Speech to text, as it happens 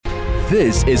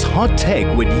This is Hot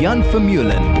Tech with Jan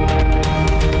Vermeulen.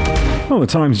 Well, the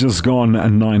time's just gone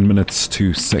 9 minutes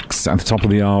to 6. At the top of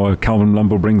the hour, Calvin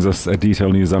Lumble brings us a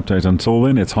detailed news update. Until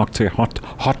then, it's hot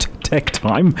tech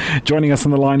time. Joining us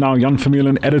on the line now, Jan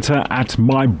Vermeulen, editor at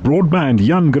My Broadband.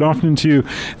 Jan, good afternoon to you.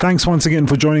 Thanks once again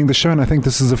for joining the show, and I think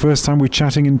this is the first time we're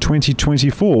chatting in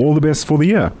 2024. All the best for the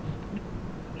year.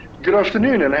 Good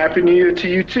afternoon and Happy New Year to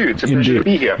you too. It's a pleasure to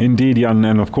be here. Indeed, Jan,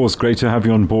 and of course, great to have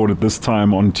you on board at this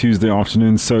time on Tuesday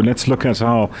afternoon. So let's look at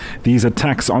how these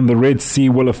attacks on the Red Sea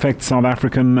will affect South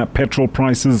African petrol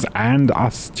prices and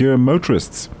us dear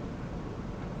motorists.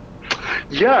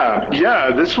 Yeah.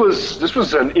 This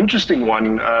was an interesting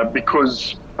one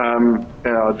because the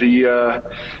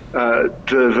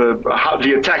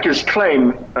attackers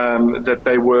claim that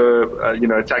they were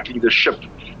attacking the ship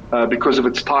because of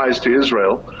its ties to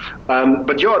Israel.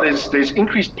 But there's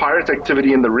increased pirate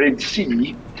activity in the Red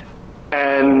Sea,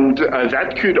 and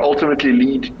that could ultimately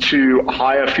lead to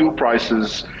higher fuel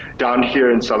prices down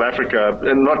here in South Africa,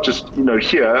 and not just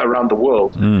here, around the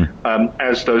world,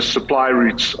 as those supply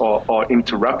routes are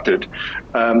interrupted.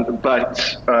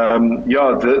 That's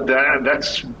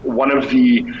one of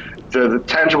the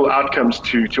tangible outcomes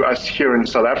to us here in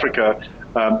South Africa.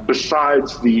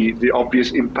 Besides the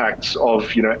obvious impacts of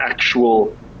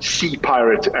actual sea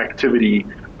pirate activity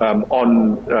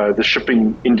on the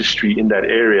shipping industry in that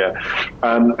area,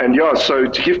 so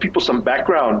to give people some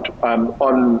background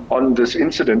on this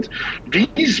incident,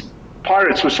 these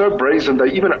pirates were so brazen they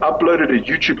even uploaded a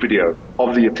YouTube video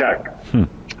of the attack,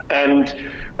 and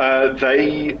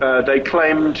they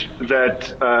claimed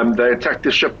that they attacked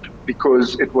the ship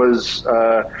because it was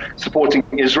supporting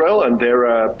Israel, and they're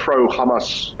a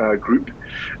pro-Hamas group.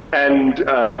 And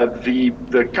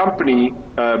the company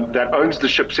that owns the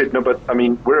ship said, no, but I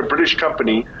mean, we're a British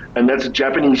company, and that's a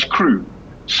Japanese crew.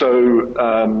 So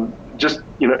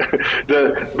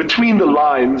between the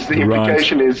lines, the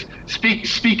implication is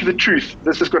speak the truth.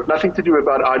 This has got nothing to do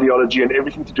about ideology and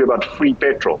everything to do about free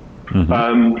petrol. It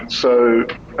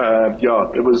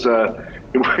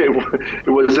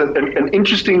was an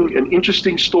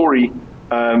interesting story,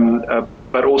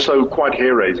 but also quite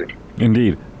hair-raising.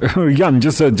 Indeed. Jan,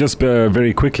 just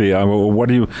very quickly, what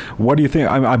do you think?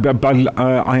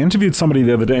 I interviewed somebody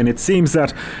the other day, and it seems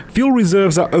that fuel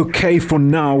reserves are okay for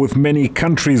now with many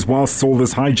countries whilst all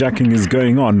this hijacking is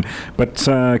going on. But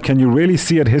can you really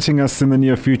see it hitting us in the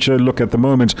near future? Look, at the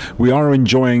moment, we are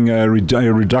enjoying a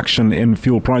reduction in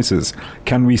fuel prices.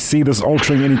 Can we see this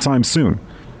altering anytime soon?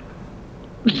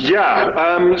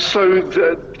 Yeah. So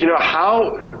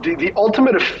the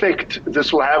ultimate effect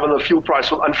this will have on the fuel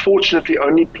price will unfortunately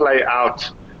only play out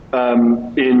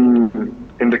in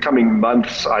the coming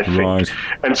months, I think. Right.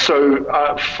 And so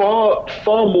far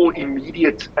more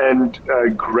immediate and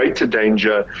greater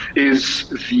danger is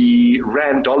the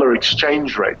rand-dollar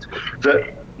exchange rate.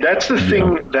 That's the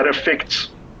thing that affects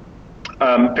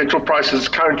petrol prices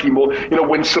currently more.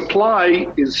 When supply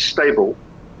is stable,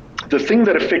 the thing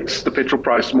that affects the petrol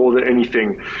price more than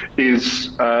anything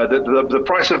is the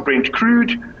price of Brent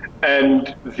crude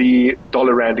and the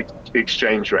dollar-rand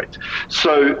exchange rate.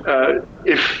 So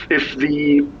if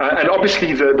and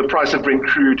obviously the price of Brent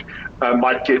crude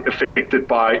might get affected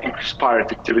by increased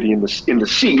pirate activity in the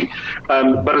sea,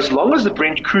 but as long as the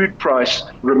Brent crude price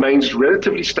remains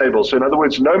relatively stable, so in other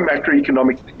words, no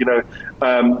macroeconomic,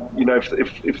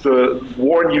 if the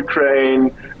war in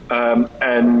Ukraine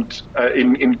and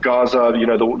in Gaza,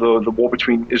 the war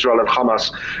between Israel and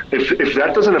Hamas, if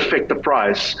that doesn't affect the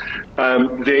price,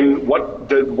 then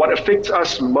what affects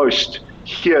us most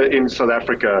here in South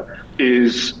Africa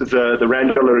is the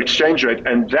rand-dollar exchange rate,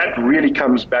 and that really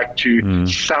comes back to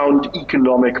sound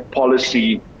economic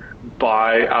policy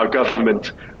by our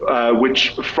government, which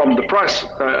from the price,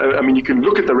 you can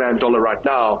look at the rand-dollar right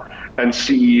now and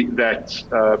see that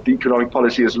the economic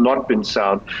policy has not been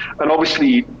sound. And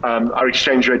obviously, our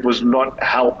exchange rate was not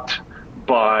helped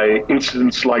by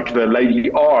incidents like the Lady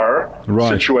R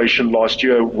situation last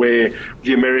year, where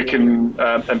the American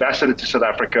ambassador to South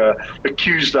Africa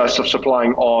accused us of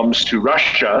supplying arms to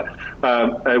Russia,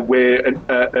 where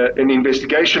an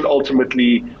investigation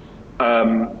ultimately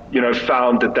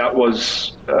found that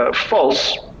was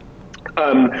false.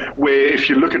 Where if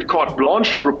you look at carte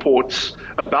blanche reports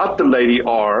about the Lady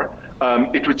R,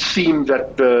 it would seem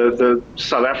that the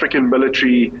South African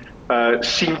military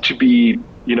seemed to be,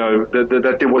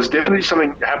 that there was definitely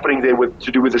something happening there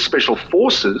to do with the special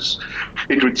forces,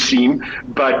 it would seem,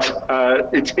 but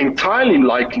it's entirely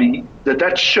likely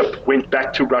that ship went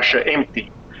back to Russia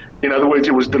empty. In other words,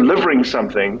 it was delivering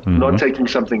something, not taking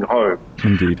something home.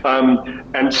 Indeed.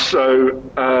 And so,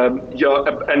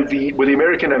 with the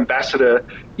American ambassador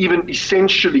even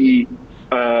essentially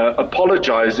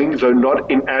apologizing, though not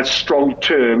in as strong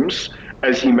terms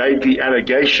as he made the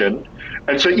allegation.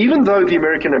 And so even though the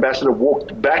American ambassador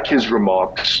walked back his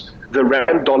remarks, the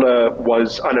rand dollar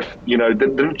was,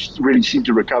 didn't really seem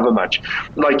to recover much.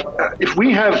 Like, if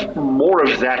we have more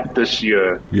of that this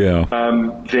year,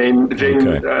 then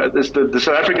the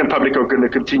South African public are going to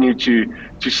continue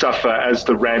to suffer as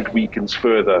the rand weakens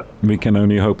further. We can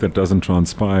only hope that doesn't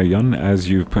transpire, Jan, as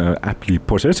you've aptly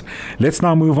put it. Let's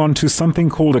now move on to something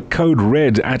called a code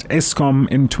red at Eskom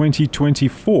in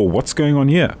 2024. What's going on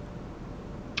here?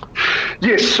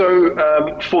 Yes, so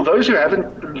for those who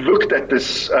haven't looked at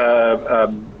this,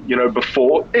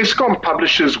 before, Eskom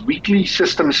publishes weekly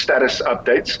system status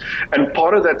updates, and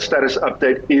part of that status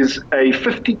update is a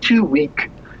 52-week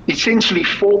essentially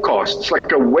forecast. It's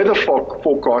like a weather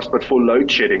forecast, but for load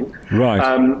shedding. Right.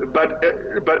 But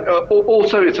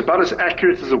also it's about as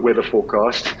accurate as a weather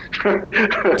forecast. I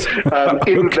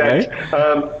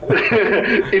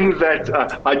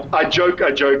joke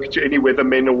to any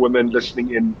weathermen or women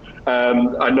listening in.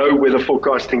 I know weather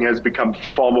forecasting has become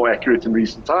far more accurate in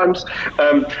recent times,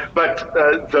 but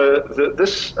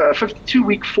this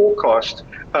 52-week forecast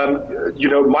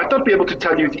might not be able to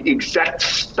tell you the exact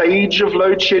stage of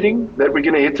load shedding that we're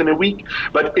going to hit in a week,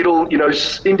 but it'll,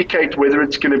 indicate whether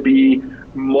it's going to be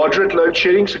moderate load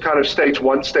shedding, so kind of stage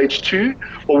 1, stage 2,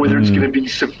 or whether it's going to be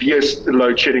severe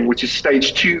load shedding, which is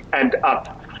stage 2 and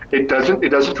up. It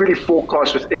doesn't really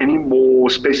forecast with any more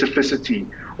specificity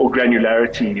or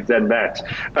granularity than that.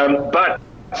 But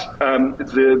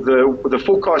the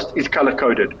forecast is color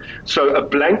coded. So a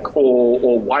blank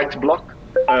or white block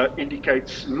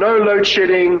indicates no load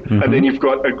shedding, and then you've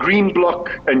got a green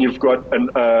block, and you've got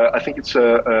I think it's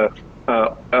a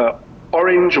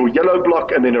orange or yellow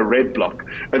block, and then a red block.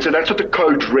 And so that's what the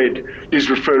code red is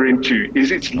referring to.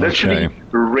 It's literally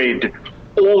red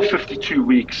all 52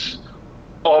 weeks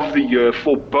of the year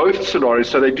for both scenarios.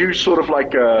 So they do sort of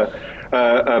like a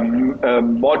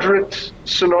moderate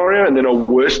scenario and then a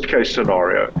worst case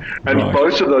scenario. And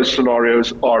both of those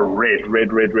scenarios are red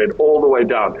all the way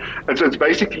down. And so it's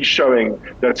basically showing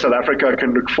that South Africa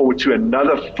can look forward to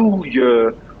another full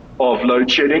year of load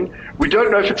shedding. We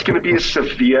don't know if it's going to be as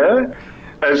severe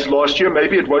as last year.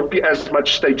 Maybe it won't be as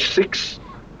much stage 6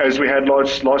 as we had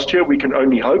last year. We can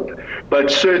only hope.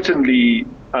 But certainly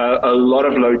a lot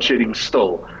of load shedding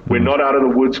still. We're not out of the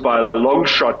woods by a long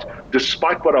shot,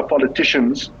 despite what our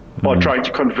politicians are trying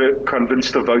to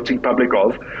convince the voting public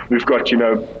of. We've got,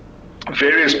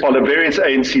 various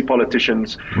ANC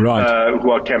politicians who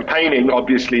are campaigning,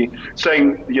 obviously,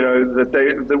 saying,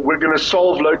 that we're going to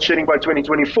solve load shedding by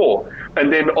 2024.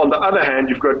 And then on the other hand,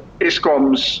 you've got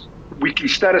Eskom's weekly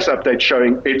status update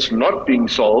showing it's not being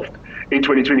solved in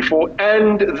 2024,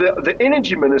 and the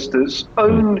energy minister's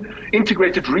own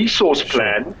integrated resource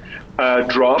plan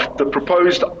draft, the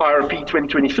proposed IRP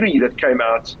 2023 that came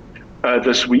out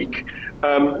this week,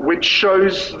 which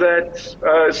shows that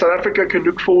South Africa can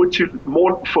look forward to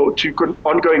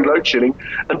ongoing load shedding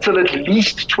until at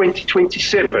least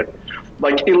 2027.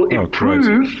 Like, it'll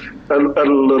improve a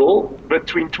little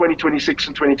between 2026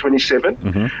 and 2027,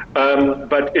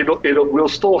 but we'll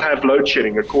still have load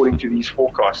shedding according to these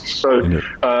forecasts. So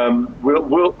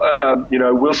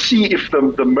we'll see if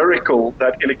the miracle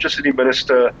that Electricity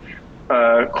Minister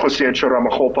Jose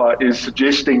Ramokgopa is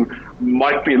suggesting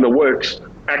might be in the works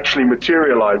actually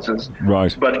materializes.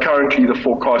 Right. But currently the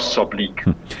forecasts are bleak.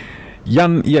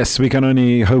 Jan, yes, we can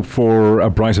only hope for a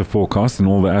brighter forecast in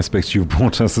all the aspects you've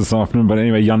brought us this afternoon. But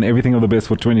anyway, Jan, everything of the best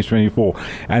for 2024.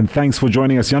 And thanks for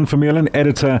joining us. Jan Vermeulen,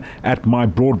 editor at My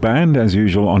Broadband, as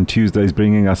usual on Tuesdays,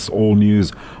 bringing us all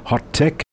news hot tech.